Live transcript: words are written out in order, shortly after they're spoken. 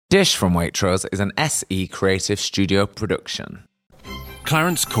Dish from Waitrose is an SE Creative Studio production.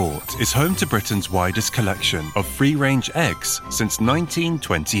 Clarence Court is home to Britain's widest collection of free-range eggs since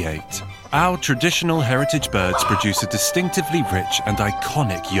 1928. Our traditional heritage birds produce a distinctively rich and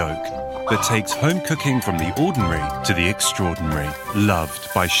iconic yolk that takes home cooking from the ordinary to the extraordinary.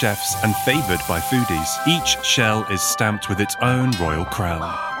 Loved by chefs and favoured by foodies, each shell is stamped with its own royal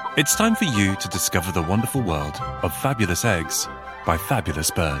crown. It's time for you to discover the wonderful world of fabulous eggs by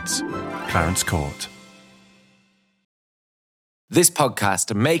fabulous birds. Clarence Court. This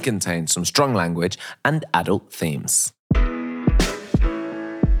podcast may contain some strong language and adult themes.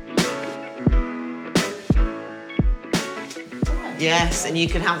 Yes, and you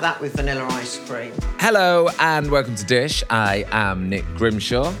can have that with vanilla ice cream. Hello and welcome to Dish. I am Nick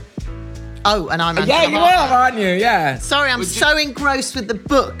Grimshaw. Oh, and I'm Angela. Yeah, you are, aren't you? Yeah. Sorry, I'm so engrossed with the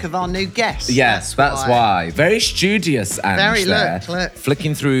book of our new guest. Yes, that's why. Very studious, Ange. Very, there. look.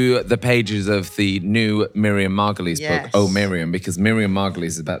 Flicking through the pages of the new Miriam Margolyes Yes. book, Oh Miriam, because Miriam Margolyes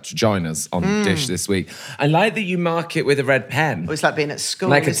is about to join us on Dish this week. I like that you mark it with a red pen. It's like being at school,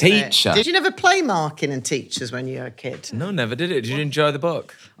 Like a isn't it? teacher. Did you never play marking and teachers when you were a kid? No, never did it. Did you enjoy the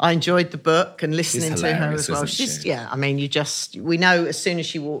book? I enjoyed the book and listening She's to her hilarious, as well. isn't she? Yeah, I mean, we know as soon as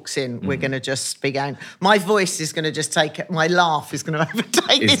she walks in, we're going to just be going, my voice is going to just take it, my laugh is going to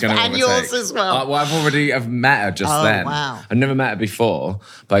overtake It's it, gonna and overtake. yours as well. I've met her just then. Wow. I've never met her before,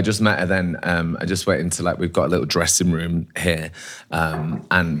 but I just met her then. I just went into we've got a little dressing room here,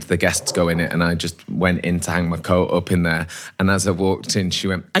 and the guests go in it, and I just went in to hang my coat up in there. And as I walked in, she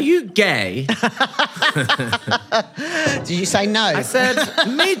went, "Are you gay?" Did you say no? I said,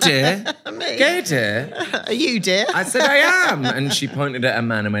 "Me, dear." Me? Gay, dear. Are you, dear? I said, "I am." And she pointed at a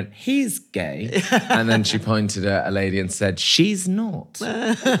man and went, "He's gay." And then she pointed at a lady and said, "She's not."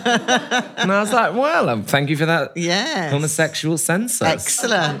 And I was like, well, thank you for that homosexual census.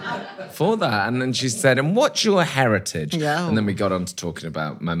 Excellent. For that. And then she said, "And what's your heritage?" Yeah. And then we got on to talking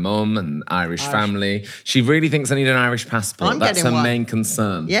about my mum and Irish family. She really thinks I need an Irish passport. I'm That's her getting one. main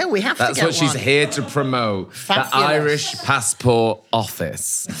concern. Yeah, we have to That's get what she's one. here to promote. Fabulous. The Irish Passport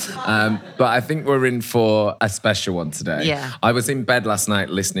Office. But I think we're in for a special one today. Yeah. I was in bed last night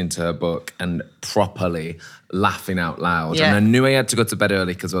listening to her book and properly laughing out loud. Yeah. And I knew I had to go to bed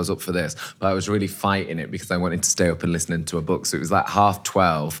early because I was up for this, but I was really fighting it because I wanted to stay up and listen to a book. So it was like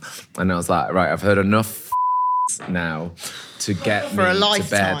 12:30 and I was like, right, I've heard enough now to get For a me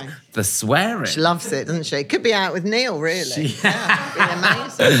lifetime. to bed. The swearing. She loves it, doesn't she? Could be out with Neil, really. It'd be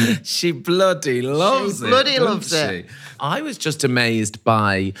amazing. She bloody loves it. bloody doesn't loves it. she? I was just amazed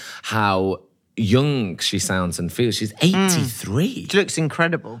by how young she sounds and feels. She's 83. She looks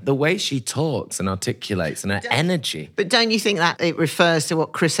incredible. The way she talks and articulates and her energy. But don't you think that it refers to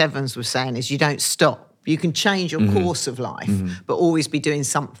what Chris Evans was saying, is you don't stop. You can change your course of life, but always be doing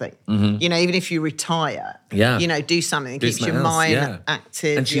something. You know, even if you retire, do something that Do keeps your something else, mind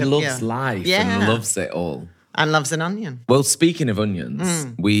active. And she loves life and loves it all. And loves an onion. Well, speaking of onions,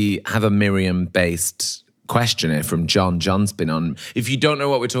 we have a Miriam-based questionnaire from John. John's been on. If you don't know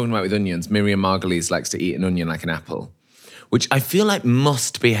what we're talking about with onions, Miriam Margolyes likes to eat an onion like an apple, which I feel like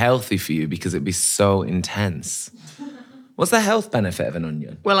must be healthy for you because it'd be so intense. What's the health benefit of an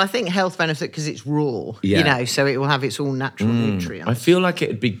onion? Well, I think health benefit because it's raw, so it will have its all natural nutrients. I feel like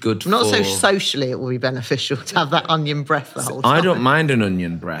it'd be good Not for... so socially it will be beneficial to have that onion breath the whole time. I don't mind an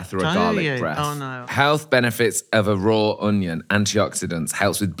onion breath or a Don't garlic you? breath. Oh, no. Health benefits of a raw onion: antioxidants,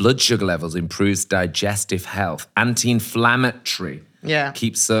 helps with blood sugar levels, improves digestive health, anti-inflammatory,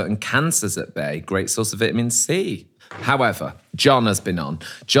 keeps certain cancers at bay, great source of vitamin C. However, John has been on.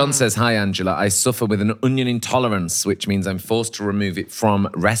 John says, "Hi, Angela. I suffer with an onion intolerance, which means I'm forced to remove it from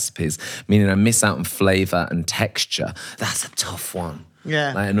recipes, meaning I miss out on flavour and texture." That's a tough one.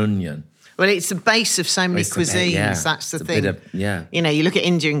 Yeah. Like an onion. Well, it's the base of so many It's the base, cuisines. yeah. That's the It's a thing. bit of- yeah. You know, you look at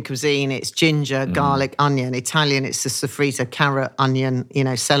Indian cuisine, it's ginger, garlic, onion. Italian, it's the sofrito, carrot, onion,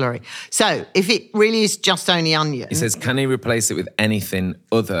 celery. So if it really is just only onion... He says, can he replace it with anything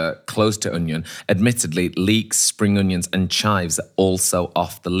other close to onion? Admittedly, leeks, spring onions and chives are also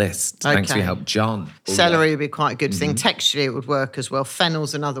off the list. Thanks for your help, John. Celery would be quite a good thing. Texturally, it would work as well.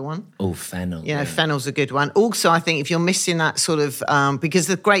 Fennel's another one. Oh, fennel. Fennel's a good one. Also, I think if you're missing that sort of... because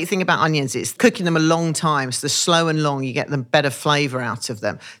the great thing about onions, it's cooking them a long time. So the slow and long, you get the better flavour out of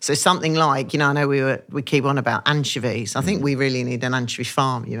them. So something like, I know we keep on about anchovies. I think we really need an anchovy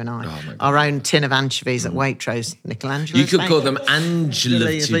farm, you and I. Oh, my God. Our own tin of anchovies at Waitrose. Michelangelo. You could call them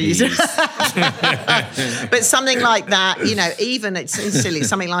Angela-TVs. But something like that, even it's silly,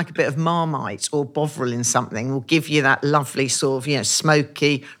 something like a bit of Marmite or Bovril in something will give you that lovely sort of,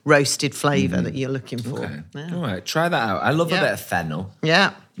 smoky, roasted flavour that you're looking for. Okay. Yeah. All right, try that out. I love a bit of fennel.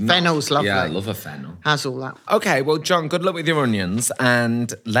 Yeah. Fennel's lovely. Yeah, I love a fennel. Has all that. Okay, well, John, good luck with your onions,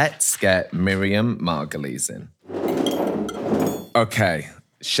 and let's get Miriam Margolyes in. Okay,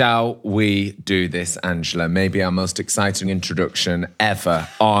 shall we do this, Angela? Maybe our most exciting introduction ever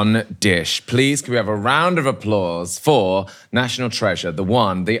on Dish. Please, can we have a round of applause for National Treasure, the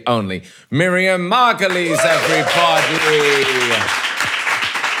one, the only, Miriam Margolyes, everybody!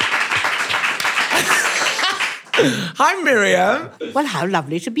 Hi, Miriam. Well, how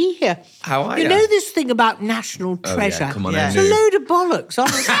lovely to be here. How are you? You know this thing about National Treasure? Come on, It's a load of bollocks,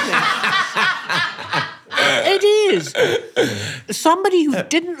 honestly. It is. Somebody who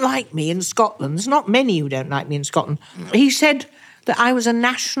didn't like me in Scotland, there's not many who don't like me in Scotland, he said that I was a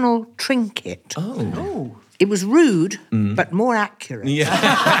national trinket. Oh. It was rude, but more accurate. Yeah.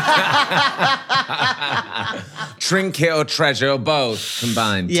 Trinket or treasure or both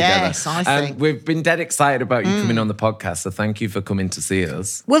combined yes, together. I think. We've been dead excited about you coming on the podcast, so thank you for coming to see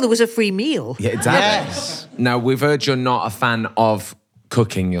us. Well, there was a free meal. Yeah, exactly. Yes. Now, we've heard you're not a fan of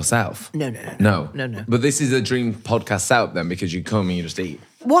cooking yourself. No. But this is a dream podcast setup then, because you come and you just eat.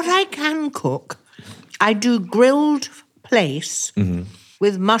 What I can cook, I do grilled plaice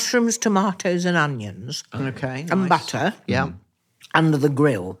with mushrooms, tomatoes and onions. Okay, And nice. butter. Yeah. Under the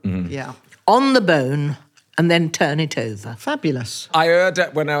grill. Yeah. On the bone, and then turn it over. Fabulous. I heard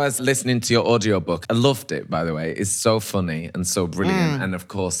it when I was listening to your audiobook. I loved it, by the way. It's so funny and so brilliant and, of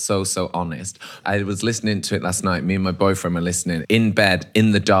course, so honest. I was listening to it last night. Me and my boyfriend were listening in bed,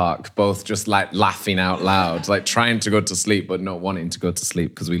 in the dark, both just, like, laughing out loud, like trying to go to sleep but not wanting to go to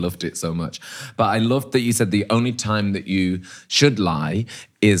sleep because we loved it so much. But I loved that you said the only time that you should lie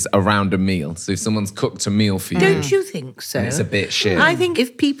is around a meal. So if someone's cooked a meal for you... Don't you think so? It's a bit shit. I think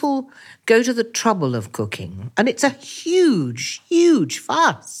if people go to the trouble of cooking, and it's a huge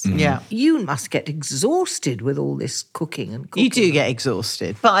fuss. Yeah. You must get exhausted with all this cooking and cooking. You do get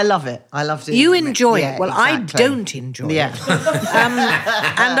exhausted, but I love it. I love doing You it. enjoy Yeah, it. Well, exactly. I don't enjoy Yeah. it.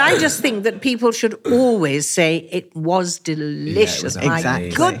 And I just think that people should always say it was delicious. Yeah, it was My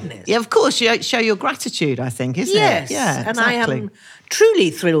amazing. goodness. Yeah, of course. You show your gratitude, I think, isn't Yes. it? Yeah, and exactly. I am truly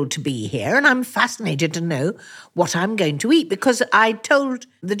thrilled to be here, and I'm fascinated to know what I'm going to eat, because I told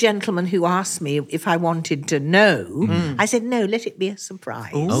the gentleman who asked me if I wanted to know, I said, no, let it be a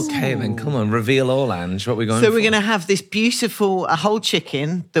surprise. Okay, then come on, reveal all, Ange. What are we going for? So we're going to have this beautiful whole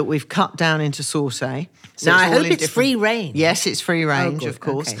chicken that we've cut down into sauté. So Now, I all hope in it's different- free range. Yes, it's free range, good, of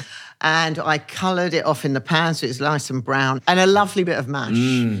course. okay. And I coloured it off in the pan so it's nice and brown. And a lovely bit of mash.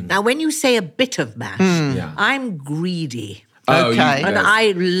 Now, when you say a bit of mash, Yeah. I'm greedy. Oh, Okay. you And guys-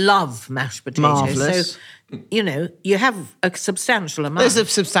 I love mashed potatoes. Marvellous. So, you know, you have a substantial amount. There's a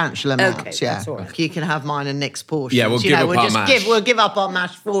substantial amount, Okay, yeah. that's all right. You can have mine and Nick's portion. Yeah, we'll give up our mash. We'll give up our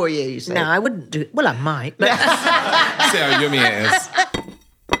mash for you, you see. No, I wouldn't do it. Well, I might. But See how yummy it is.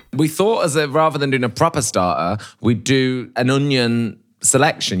 We thought, rather than doing a proper starter, we'd do an onion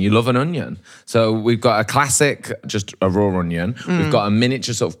selection. You love an onion. So we've got a classic, just a raw onion. We've got a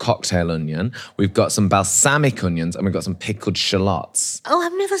miniature sort of cocktail onion. We've got some balsamic onions, and we've got some pickled shallots. oh,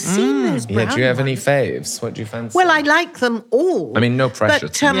 I've never seen those brown Yeah, do you have any ones. faves? What do you fancy? Well, I like them all. I mean, no pressure.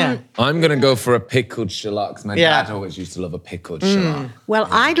 But, Yeah. I'm going to go for a pickled shallot, because my Yeah. dad always used to love a pickled shallot. well,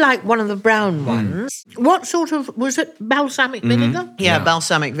 I'd like one of the brown ones. What sort of, was it balsamic vinegar? Yeah,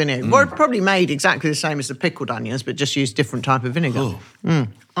 balsamic vinegar. Well, probably made exactly the same as the pickled onions, but just use different type of vinegar.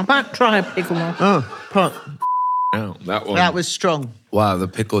 I might try a pickled one. Oh, Oh, that one. that was strong. Wow, the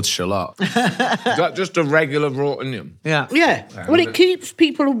pickled shallot. Is that just a regular raw onion? Yeah. Yeah. Well, it keeps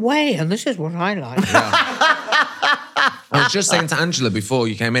people away, and this is what I like. I was just saying to Angela before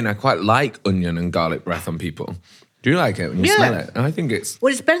you came in, I quite like onion and garlic breath on people. Do you like it when you Yeah. smell it? I think it's...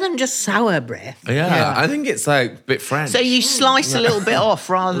 Well, it's better than just sour breath. Yeah, I think it's like a bit French. So you slice a little bit off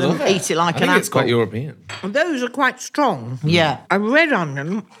rather than eat it like I an think it's apple. quite European. And those are quite strong. Yeah. A red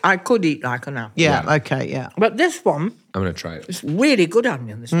onion, I could eat like an apple. Yeah, Yeah. okay, yeah. But this one, I'm going to try it. it's really good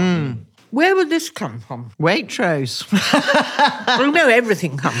onion, this one. Where would this come from? Waitrose. Well, no,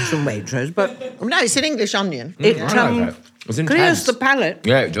 everything comes from Waitrose, but No, it's an English onion. it I like it. It's clears intense. the palate.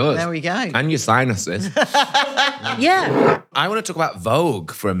 Yeah, it does. There we go. And your sinuses. Yeah. I want to talk about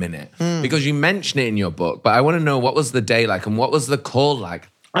Vogue for a minute, because you mention it in your book, but I want to know, what was the day like and what was the call like?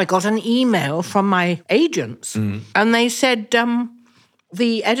 I got an email from my agents, and they said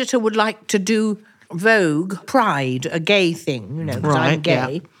the editor would like to do Vogue Pride, a gay thing, you know, because I'm Right,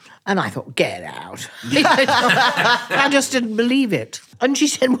 gay. yeah. And I thought, get out. I just didn't believe it. And she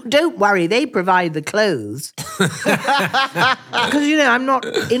said, well, don't worry, they provide the clothes. Because, you know, I'm not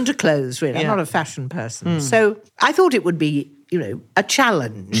into clothes, really. I'm Yeah. not a fashion person. So I thought it would be a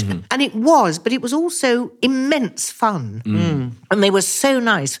challenge. And it was, but it was also immense fun. And they were so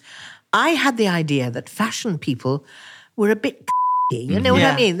nice. I had the idea that fashion people were a bit you know what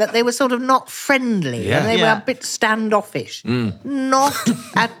I mean? That they were sort of not friendly and they were a bit standoffish. Not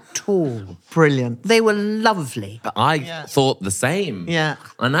at all. Brilliant. They were lovely. I thought the same. Yeah.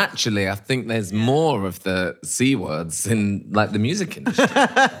 And actually, I think there's more of the C words in, like, the music industry.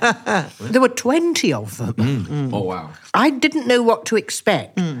 There were 20 of them. Oh, wow. I didn't know what to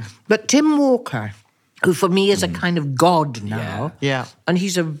expect. But Tim Walker, who for me is a kind of god now, and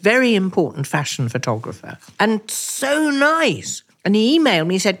he's a very important fashion photographer, and so nice. And he emailed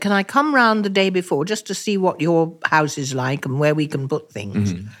me, he said, can I come round the day before just to see what your house is like and where we can put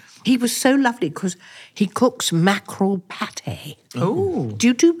things? He was so lovely because he cooks mackerel pate. Oh. Do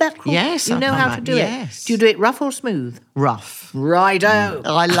you do mackerel? Yes. You know how to do it? Do you do it rough or smooth? Rough. Righto.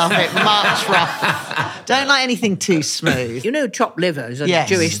 I love it. Much rough. Don't like anything too smooth. You know chopped liver is a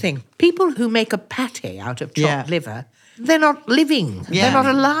Jewish thing. People who make a pate out of chopped liver, they're not living. They're not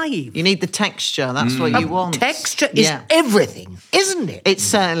alive. You need the texture. That's what you want. Texture is everything, isn't it? It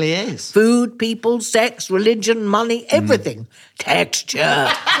certainly is. Food, people, sex, religion, money, everything.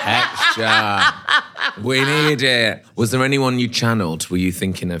 Texture. Texture. We need it. Was there anyone you channeled? Were you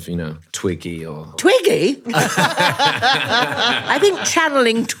thinking of, Twiggy or... Twiggy? I think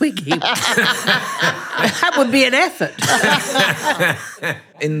channeling Twiggy, that would be an effort.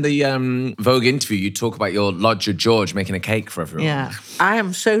 In the Vogue interview, you talk about your lodger, George, making a cake for everyone. Yeah. I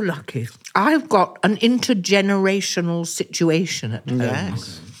am so lucky. I've got an intergenerational situation at home.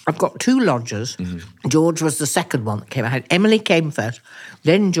 Yes. I've got 2 lodgers. George was the second one that came. I had Emily came first,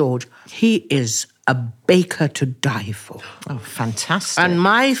 then George. He is a baker to die for. Oh, fantastic. And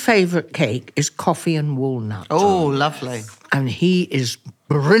my favourite cake is coffee and walnut. Oh, lovely. And he is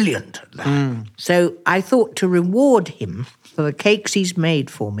brilliant at that. So I thought to reward him for the cakes he's made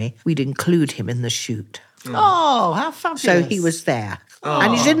for me, we'd include him in the shoot. Oh, how fabulous. So he was there.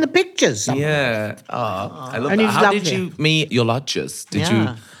 And he's in the pictures somewhere. Yeah. I love And that. he's How lovely. did you meet your lodgers?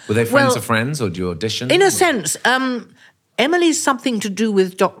 Yeah. Were they friends of friends, or did you audition? In a sense, Emily's something to do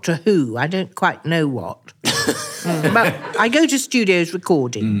with Doctor Who. I don't quite know what. But I go to studios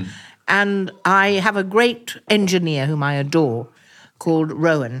recording, and I have a great engineer whom I adore called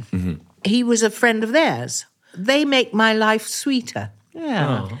Rowan. He was a friend of theirs. They make my life sweeter.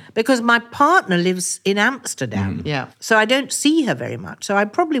 Yeah. Because my partner lives in Amsterdam. Yeah. So I don't see her very much. So I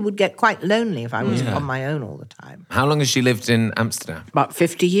probably would get quite lonely if I was on my own all the time. How long has she lived in Amsterdam? About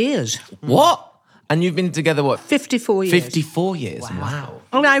 50 years. What? And you've been together, what? 54 years. 54 years. Wow.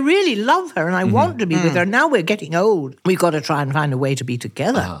 And I really love her and I want to be with her. Now we're getting old. We've got to try and find a way to be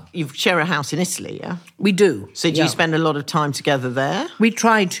together. You share a house in Italy, yeah? We do. So do you spend a lot of time together there? We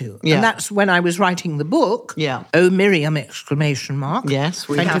try to. Yeah. And that's when I was writing the book. Yeah. Oh, Miriam, exclamation mark. Yes,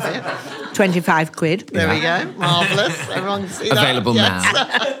 we have it. 25 quid. There we go. Marvellous. Everyone can see that. Available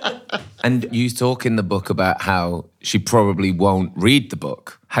now. And you talk in the book about how she probably won't read the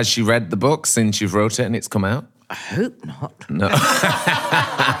book. Has she read the book since you've wrote it and it's come out? I hope not. No.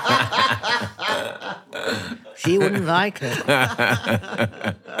 She wouldn't like it.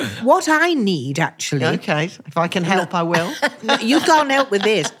 What I need, actually... Okay, if I can help, I will. No, you can't help with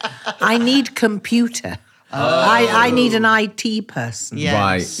this. I need computer. I need an IT person. Yes.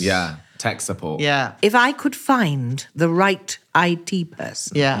 Right, yeah. Tech support. Yeah. If I could find the right IT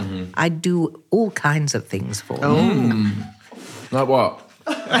person, Yeah. I'd do all kinds of things for them. Like what?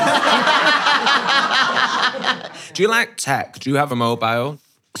 Do you like tech? Do you have a mobile?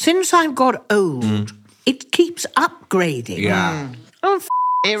 Since I've got old, it keeps upgrading. Yeah. Oh,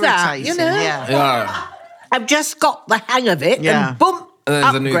 Irritating, that, you know? yeah. Yeah. I've just got the hang of it, Yeah. and boom,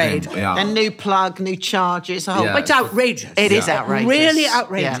 There's a new upgrade. thing. Yeah. A new plug, new charges, a whole... Yeah. It's outrageous. It is outrageous. Really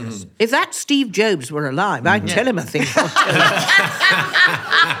outrageous. If that Steve Jobs were alive, I'd tell him a thing or two.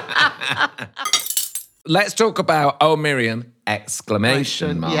 Let's talk about Oh Miriam,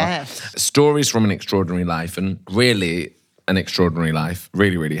 exclamation mark. Yes. Stories from an extraordinary life, and really an extraordinary life.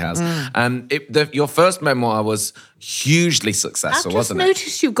 Really, really has. Your first memoir was hugely successful, I've just wasn't it?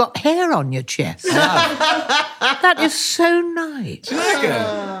 noticed you've got hair on your chest. That is so nice.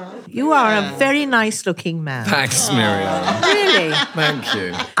 You are a very nice-looking man. Thanks, Miriam. Really. Thank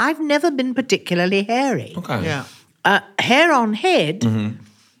you. I've never been particularly hairy. Okay. Yeah. Hair on head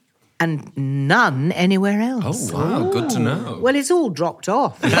and none anywhere else. Oh, wow. Good to know. Well, it's all dropped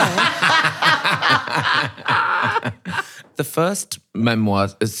off. The first memoir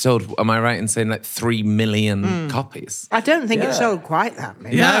has sold, am I right in saying, like 3 million copies? I don't think it sold quite that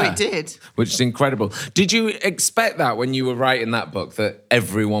many. No, it did. Which is incredible. Did you expect that when you were writing that book, that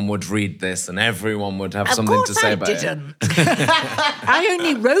everyone would read this and everyone would have something to say about it? Of course I didn't. I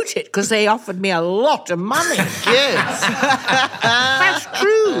only wrote it because they offered me a lot of money. Good. That's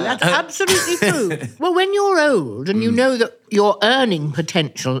true. That's absolutely true. Well, when you're old and you know that your earning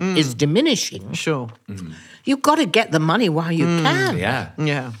potential is diminishing... Sure. You've got to get the money while you can. Yeah.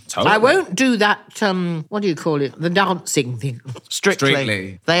 Yeah. Totally. I won't do that, what do you call it, the dancing thing.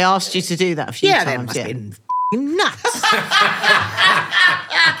 Strictly. They asked you to do that a few Yeah, times. they must be nuts.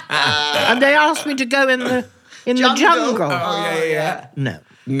 And they asked me to go in the jungle. Oh, yeah.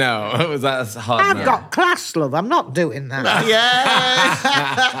 No, that's hard. I've got class, love. I'm not doing that. Yeah.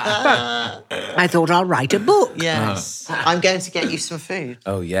 I thought I'll write a book. Yes. I'm going to get you some food.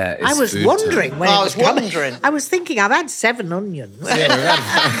 Oh, yeah. I was wondering when I was wondering. I was thinking, I've had 7 onions.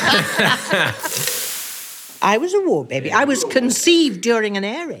 I was a war baby. I was conceived during an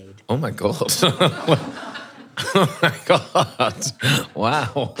air raid. Oh, my God. Oh, my God.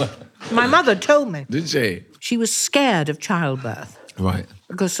 Wow. My mother told me. Did she? She was scared of childbirth. Right.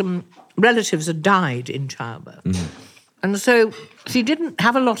 Because some relatives had died in childbirth. And so she didn't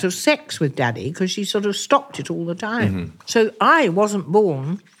have a lot of sex with Daddy because she sort of stopped it all the time. So I wasn't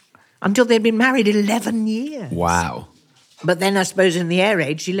born until they'd been married 11 years. Wow. But then I suppose in the air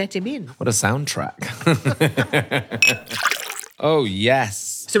raid she let him in. What a soundtrack. Oh,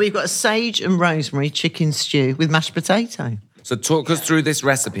 yes. So we've got a sage and rosemary chicken stew with mashed potato. So talk us through this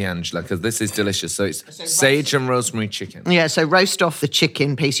recipe, Angela, because this is delicious. So it's sage and rosemary chicken. Yeah, so roast off the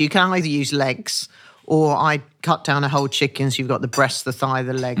chicken piece. You can either use legs or I cut down a whole chicken, so you've got the breast, the thigh,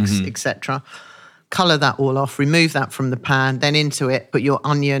 the legs, etc. Colour that all off, remove that from the pan, then into it put your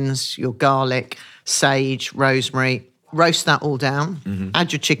onions, your garlic, sage, rosemary, roast that all down,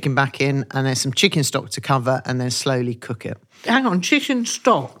 add your chicken back in, and then some chicken stock to cover, and then slowly cook it. Hang on, chicken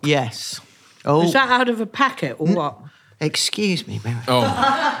stock? Yes. Oh, Is that out of a packet or what? excuse me, Mary.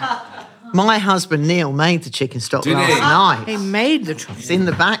 Oh, My husband Neil made the chicken stock Did last he? night. He made the chocolate. It's in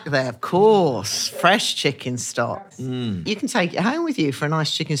the back there, of course. Fresh chicken stock. You can take it home with you for a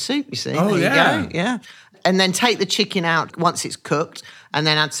nice chicken soup, you see. Oh, there yeah. you go. Yeah. And then take the chicken out once it's cooked and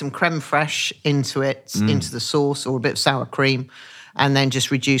then add some creme fraiche into it, into the sauce or a bit of sour cream, and then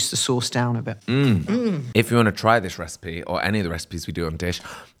just reduce the sauce down a bit. If you want to try this recipe or any of the recipes we do on Dish,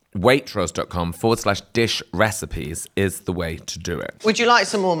 waitrose.com/dish recipes is the way to do it. Would you like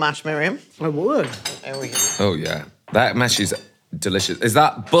some more mash, Miriam? I would. There we go. Oh, yeah. That mash is delicious. Is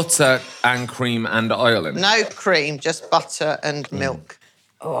that butter and cream and oil in it? No cream, just butter and milk.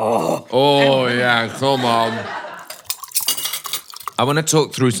 Oh, yeah, come on. I want to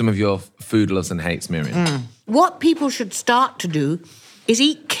talk through some of your food loves and hates, Miriam. What people should start to do is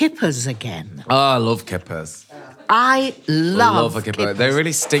eat kippers again. Oh, I love kippers. I love a kipper. kippers. They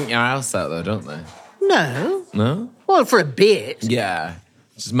really stink your house out, though, don't they? No. No? Well, for a bit. Yeah.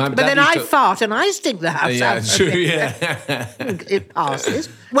 But then I fart and I stink the house Yeah, out. true, yeah. It passes.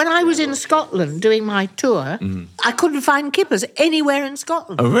 When I was in Scotland doing my tour, I couldn't find kippers anywhere in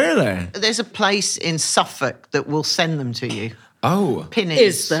Scotland. Oh, really? There's a place in Suffolk that will send them to you. Oh. Pinnies.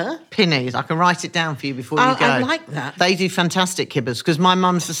 Is there? Pinnies. I can write it down for you before you go. I like that. They do fantastic kippers because my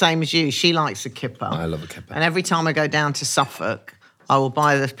mum's the same as you. She likes a kipper. I love a kipper. And every time I go down to Suffolk, I will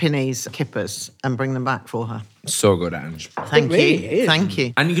buy the Pinnies kippers and bring them back for her. So good, Ange. Thank really you. is. Thank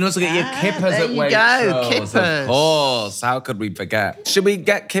you. And you can also get your kippers there at you Waitrose. go, kippers. Of course. How could we forget? Should we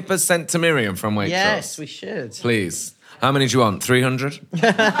get kippers sent to Miriam from Waitrose? Yes, we should. Please. How many do you want? 300?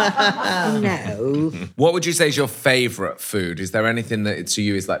 No. What would you say is your favourite food? Is there anything that to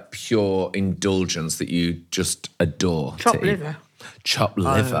you is like pure indulgence that you just adore? Chopped to eat? liver. Chopped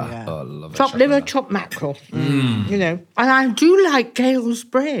liver. yeah. Oh, I love it. Chopped liver, chopped mackerel. You know. And I do like Gale's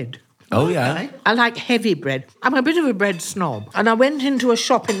bread. Oh, yeah. I like heavy bread. I'm a bit of a bread snob. And I went into a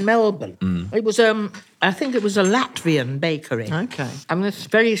shop in Melbourne. It was, I think it was a Latvian bakery. Okay. And this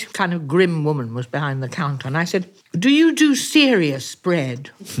very kind of grim woman was behind the counter. And I said, "Do you do serious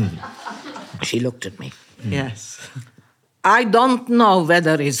bread?" She looked at me. Yes. "I don't know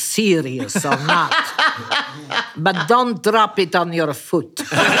whether it's serious or not, but don't drop it on your foot."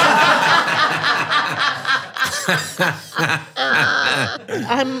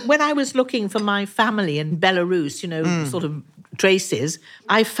 When I was looking for my family in Belarus, you know, sort of traces,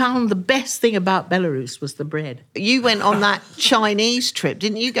 I found the best thing about Belarus was the bread. You went on that Chinese trip,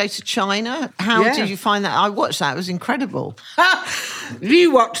 didn't you? Go to China? How Yeah. did you find that? I watched that. It was incredible.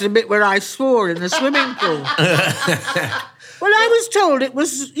 You watched the bit where I swore in the swimming pool. Well, I was told it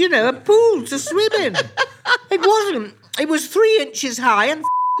was, you know, a pool to swim in. It wasn't. It was 3 inches high and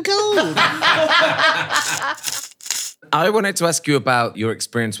gold. I wanted to ask you about your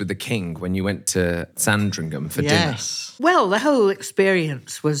experience with the king when you went to Sandringham for dinner. Well, the whole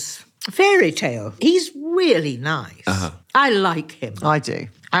experience was a fairy tale. He's really nice. I like him. I do.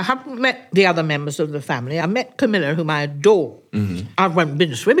 I haven't met the other members of the family. I met Camilla, whom I adore. I've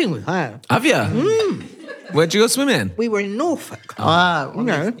been swimming with her. Have you? Where'd you go swimming? We were in Norfolk.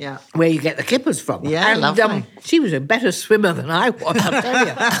 Yeah. Where you get the clippers from. Yeah, and, lovely. She was a better swimmer than I was, I'll tell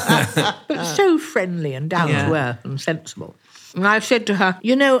you. But so friendly and down to earth and sensible. And I said to her,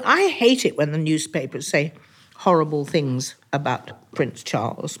 you know, I hate it when the newspapers say horrible things about Prince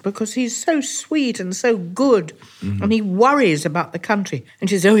Charles because he's so sweet and so good and he worries about the country. And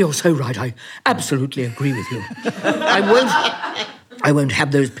she says, oh, you're so right. I absolutely agree with you. I won't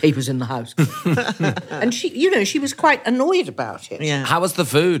have those papers in the house. And she was quite annoyed about it. Yeah. How was the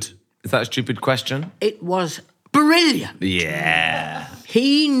food? Is that a stupid question? It was brilliant. Yeah.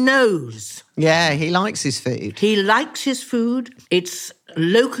 He knows. Yeah, he likes his food. He likes his food. It's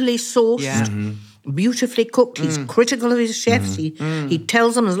locally sourced. Yeah. Beautifully cooked. He's critical of his chefs. He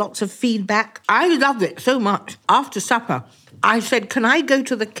tells them there's lots of feedback. I loved it so much. After supper, I said, can I go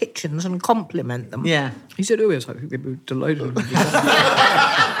to the kitchens and compliment them? Yeah. He said, oh, yes, I think they'd be delighted. So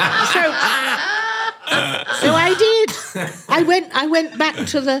I did. I went back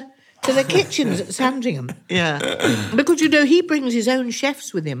to the kitchens at Sandringham. Yeah. Because, he brings his own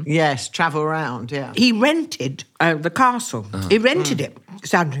chefs with him. Yes, travel around, yeah. He rented the castle. He rented it,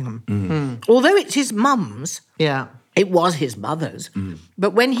 Sandringham. Although it's his mum's, it was his mother's.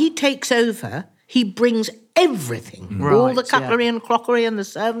 But when he takes over, he brings everything. All the cutlery and crockery and the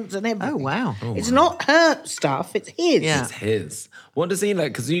servants and everything. Oh, wow. It's not her stuff, it's his. Yeah. It's his. What does he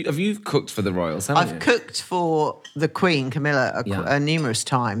like? Because you cooked for the royals, haven't you? I've cooked for the Queen, Camilla, numerous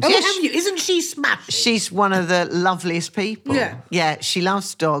times. Oh, Yes, have you? Isn't she smashing? she's one of the loveliest people. Yeah. Yeah, she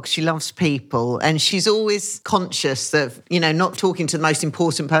loves dogs, she loves people, and she's always conscious of, not talking to the most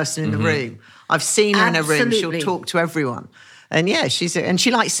important person in the room. I've seen her in a room, she'll talk to everyone. And yeah,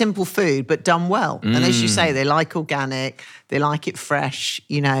 she likes simple food, but done well. And as you say, they like organic, they like it fresh,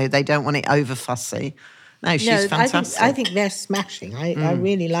 they don't want it over fussy. No, she's fantastic. I think they're smashing. I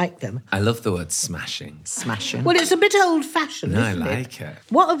really like them. I love the word smashing. Smashing. Well, it's a bit old-fashioned, No, I isn't like it.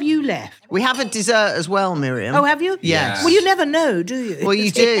 What have you left? We have a dessert as well, Miriam. Oh, have you? Yes. Well, you never know, do you? Well,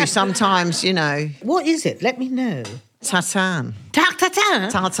 you do sometimes, What is it? Let me know. Tatin. Tarte tatin?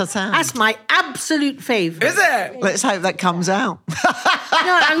 Tarte tatin. That's my absolute favourite. Is it? Let's hope that comes out. No,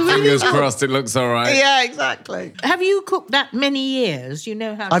 I really Fingers crossed it looks all right. Yeah, exactly. Have you cooked that many years? You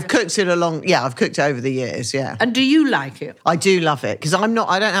know how I've cooked it I've cooked it over the years, yeah. And do you like it? I do love it because I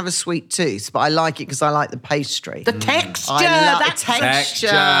don't have a sweet tooth, but I like it because I like the pastry. The texture. I love that's texture.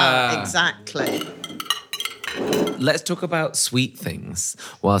 Exactly. Let's talk about sweet things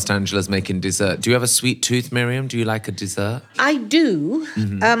whilst Angela's making dessert. Do you have a sweet tooth, Miriam? Do you like a dessert? I do.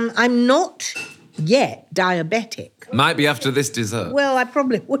 I'm not yet diabetic. Might be after this dessert. Well, I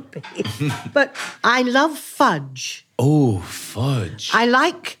probably would be. But I love fudge. Oh, fudge. I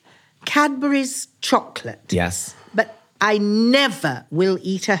like Cadbury's chocolate. Yes. But I never will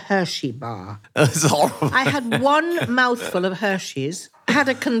eat a Hershey bar. It's horrible. I had one mouthful of Hershey's, had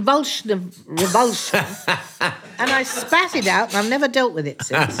a convulsion of revulsion, and I spat it out, and I've never dealt with it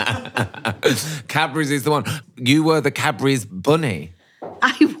since. Cadbury's is the one. You were the Cadbury's bunny.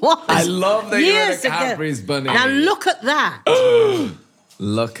 I was. I love that you were years the ago. Cadbury's bunny. Now look at that.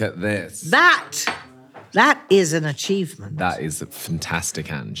 Look at this. That is an achievement. That is fantastic,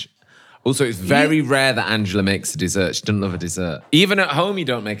 Ange. Also, it's very rare that Angela makes a dessert. She doesn't love a dessert. Even at home, you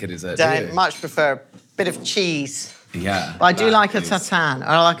don't make a dessert, do you? Much prefer a bit of cheese. Yeah. But I do like a tatin.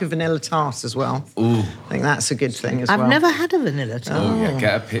 I like a vanilla tart as well. Ooh. I think that's a good thing as I've well. never had a vanilla tart. Oh, yeah.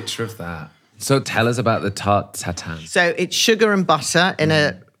 Get a picture of that. So tell us about the tart tatin. So it's sugar and butter in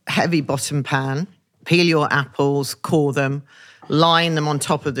a heavy bottom pan. Peel your apples, core them, line them on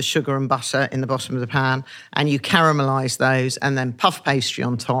top of the sugar and butter in the bottom of the pan, and you caramelise those and then puff pastry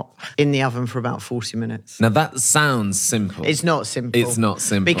on top in the oven for about 40 minutes. Now, that sounds simple. It's not simple. It's not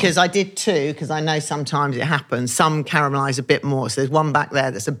simple. Because I did two, because I know sometimes it happens. Some caramelise a bit more. So there's one back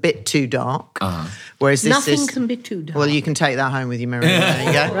there that's a bit too dark. Whereas this Nothing can be too dark. Well, you can take that home with you, Miriam. There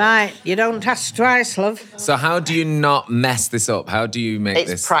you go. Right, you don't touch twice, love. So how do you not mess this up? How do you make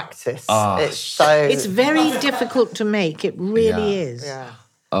this? It's practice. It's very difficult to make. It really is. Yeah.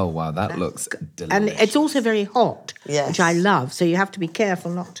 Oh, wow, that looks delicious. And it's also very hot, Yes. which I love. So you have to be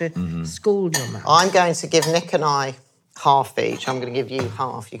careful not to scald your mouth. I'm going to give Nick and I half each. I'm going to give you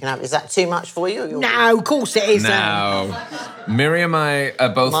half. You can have. Is that too much for you? No, of course it isn't. No. Miriam and I are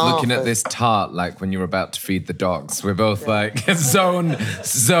both looking at Marvellous. this tart like when you're about to feed the dogs. We're both like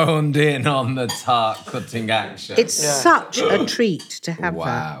zoned in on the tart cutting action. It's such a treat to have Wow.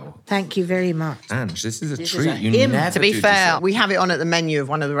 that. Thank you very much. Ange, this is a is treat. a You hymn. never To be do fair, dessert. we have it on at the menu of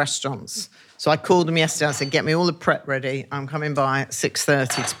one of the restaurants. So I called them yesterday. I said, get me all the prep ready. I'm coming by at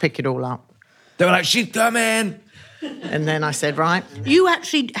 6:30 to pick it all up. They were like, she's coming. And then I said, right. You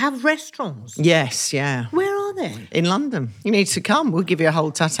actually have restaurants? Yes, yeah. Where are they? In London. You need to come. We'll give you a whole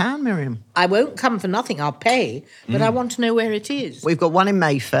tartan, Miriam. I won't come for nothing, I'll pay, but I want to know where it is. We've got one in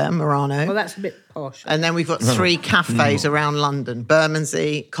Mayfair, Murano. Well, that's a bit posh. And then we've got 3 cafes around London,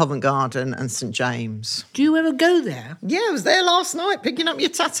 Bermondsey, Covent Garden and St James. Do you ever go there? Yeah, I was there last night picking up your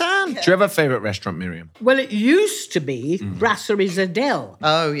tartan. Do you have a favourite restaurant, Miriam? Well, it used to be Brasserie Zadel.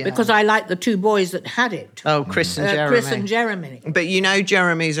 Oh, yeah. Because I liked the 2 boys that had it. Oh, Chris and Jeremy. Chris and Jeremy. But you know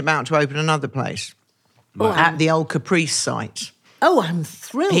Jeremy's about to open another place at the old Caprice site. Oh, I'm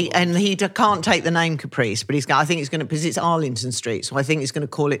thrilled. He can't take the name Caprice, but I think he's going to, because it's Arlington Street, so I think he's going to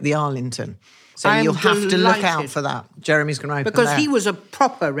call it the Arlington. So I am you'll have to look out delighted. for that. Jeremy's going to open because there. he was a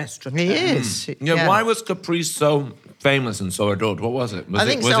proper restaurant. He is. Yeah, why was Caprice so famous and so adored? What was it? I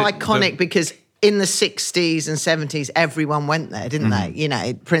think so iconic because in the 60s and 70s, everyone went there, didn't they? You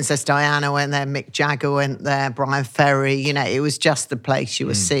know, Princess Diana went there, Mick Jagger went there, Brian Ferry. You know, it was just the place you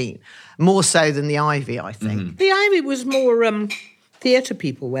were seen. More so than the Ivy, I think. The Ivy was more theatre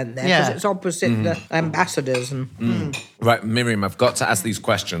people went there because Yeah. it's opposite the ambassadors. And Right, Miriam, I've got to ask these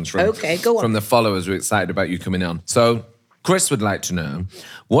questions from, Okay, go on. from the followers who are excited about you coming on. So, Chris would like to know,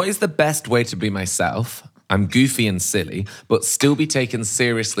 what is the best way to be myself? I'm goofy and silly, but still be taken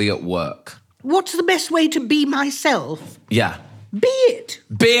seriously at work. What's the best way to be myself? Yeah. Be it.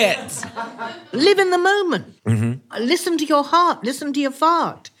 Be it! Live in the moment. Listen to your heart. Listen to your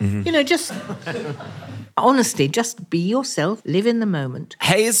fart. You know, just... Honestly, just be yourself. Live in the moment.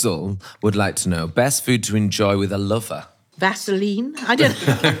 Hazel would like to know, best food to enjoy with a lover? Vaseline. I don't...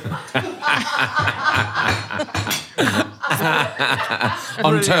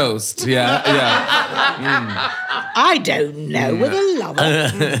 On toast, yeah. I don't know. With a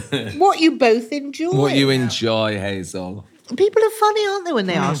lover. What you both enjoy. What you enjoy, Hazel. People are funny, aren't they, when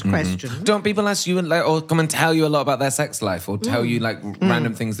they ask questions? Don't people ask you or come and tell you a lot about their sex life or tell you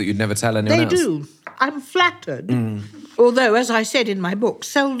random things that you'd never tell anyone They else? do. I'm flattered. Although, as I said in my book,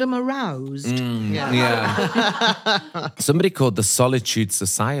 seldom aroused. Yeah. Somebody called the Solitude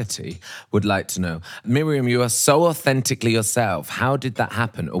Society would like to know, Miriam, you are so authentically yourself. How did that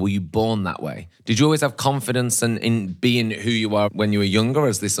happen? Or were you born that way? Did you always have confidence in being who you are when you were younger, or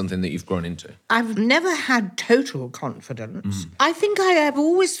is this something that you've grown into? I've never had total confidence. I think I have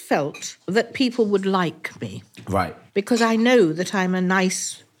always felt that people would like me Right. because I know that I'm a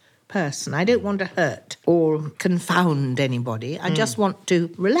nice person. I don't want to hurt or confound anybody. I just want to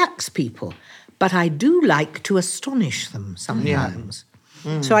relax people. But I do like to astonish them sometimes.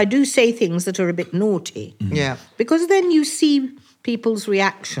 So I do say things that are a bit naughty. Yeah. Because then you see people's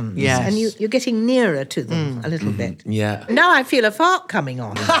reactions. Yes. And you're getting nearer to them a little bit. Yeah. Now I feel a fart coming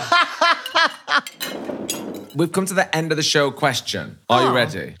on. We've come to the end of the show question. Are you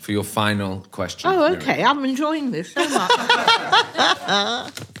ready for your final question? Oh, Miriam? okay. I'm enjoying this so much.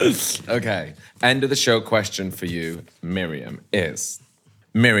 Okay. End of the show question for you, Miriam, is...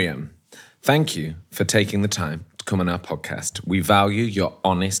 Miriam, thank you for taking the time to come on our podcast. We value your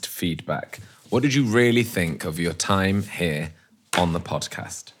honest feedback. What did you really think of your time here on the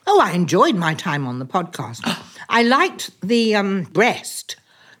podcast? Oh, I enjoyed my time on the podcast. I liked the breast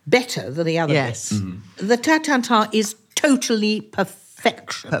better than the other Yes. bit. The tartare is totally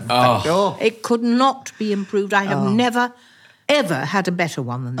perfection. Oh. It could not be improved. I have never, ever had a better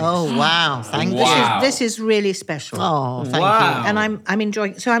one than this. Oh, wow. Thank Wow. you. This is really special. Oh, thank Wow. And I'm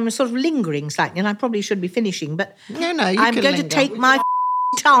enjoying it. So I'm sort of lingering slightly, and I probably should be finishing, but No, you I'm can going to linger. take my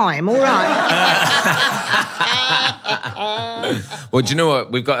time, all right? Well, do you know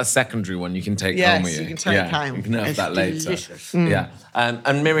what? We've got a secondary one you can take Yes, home with you. you can take home. You can have It's that later. delicious. Yeah.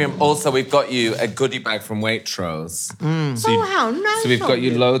 And Miriam, also, we've got you a goodie bag from Waitrose. Oh, how nice So we've of got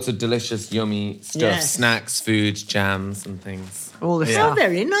you you. loads of delicious, yummy stuff. Yes. Snacks, food, jams and things. All the How stuff.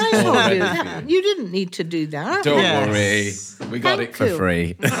 very nice of you. You didn't need to do that. Don't Yes. worry. We got Thank it for you.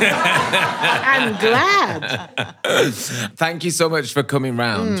 free. I'm glad. Thank you so much for coming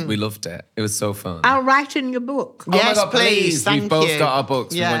round. We loved it. It was so fun. I'll write in your book. Oh my Yes, God, please. We've Thank both you. got our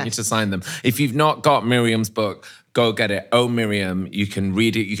books. We want Yes. you to sign them. If you've not got Miriam's book, Go get it. Oh, Miriam, you can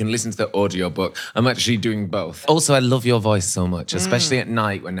read it. You can listen to the audiobook. I'm actually doing both. Also, I love your voice so much, especially at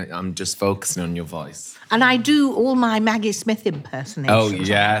night when I'm just focusing on your voice. And I do all my Maggie Smith impersonations. Oh,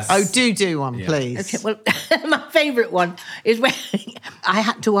 yes. Oh, do one, please. Okay, well, my favourite one is when I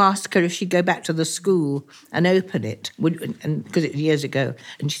had to ask her if she'd go back to the school and open it, because it was years ago.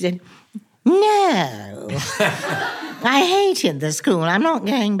 And she said, no, I hated the school. I'm not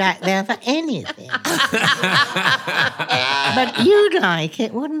going back there for anything. But you'd like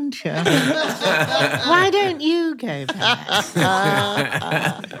it, wouldn't you? Why don't you go back?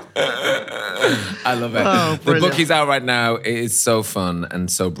 I love it. Oh, the book is out right now. It is so fun and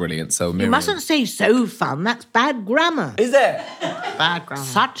so brilliant. So Miriam. You mustn't say so fun. That's bad grammar. Is it? Bad grammar.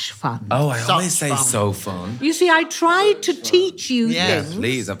 Such fun. Oh, I Such always say fun. so fun. You see, I tried to teach you Yeah, things.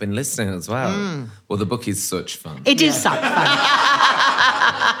 Please, I've been listening as well. Well, the book is such fun. It is such fun.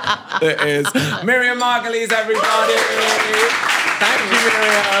 It is. Miriam Margolyes, everybody. Thank you,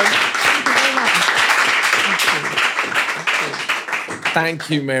 Miriam. Thank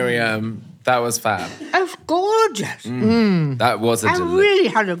you, Miriam. That was fab. It's gorgeous. That was a I really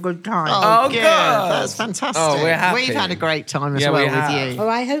had a good time. Oh, good. good. That's fantastic. Oh, we're happy. We've had a great time as Yeah, well we have. with you. Oh,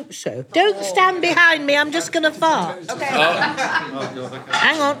 I hope so. Don't stand behind me. I'm just going to fart. Okay.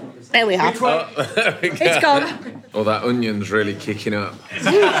 Hang on. There we are. It's gone. Oh, that onion's really kicking up.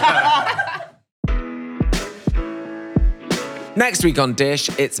 Next week on Dish,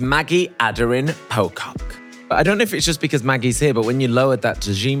 it's Maggie Aderin Pocock. I don't know if it's just because Maggie's here, but when you lowered that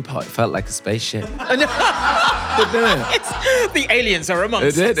tagine pot, it felt like a spaceship. Didn't it? The aliens are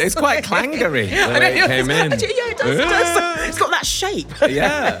amongst It did. It's quite clangery the way it came in. Yeah, it does. It's got that shape.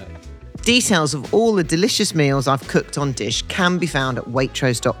 Yeah. Details of all the delicious meals I've cooked on Dish can be found at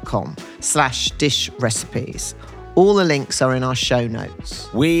waitrose.com/dish recipes. All the links are in our show notes.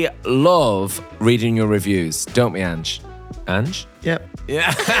 We love reading your reviews, don't we, Ange? Ange? Yep.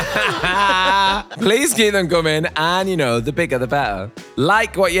 Yeah. Please keep them coming, and the bigger the better.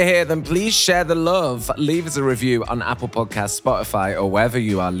 Like what you hear, then please share the love. Leave us a review on Apple Podcasts, Spotify, or wherever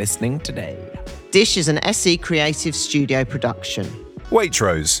you are listening today. Dish is an SE Creative Studio production.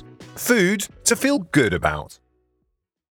 Waitrose. Food to feel good about.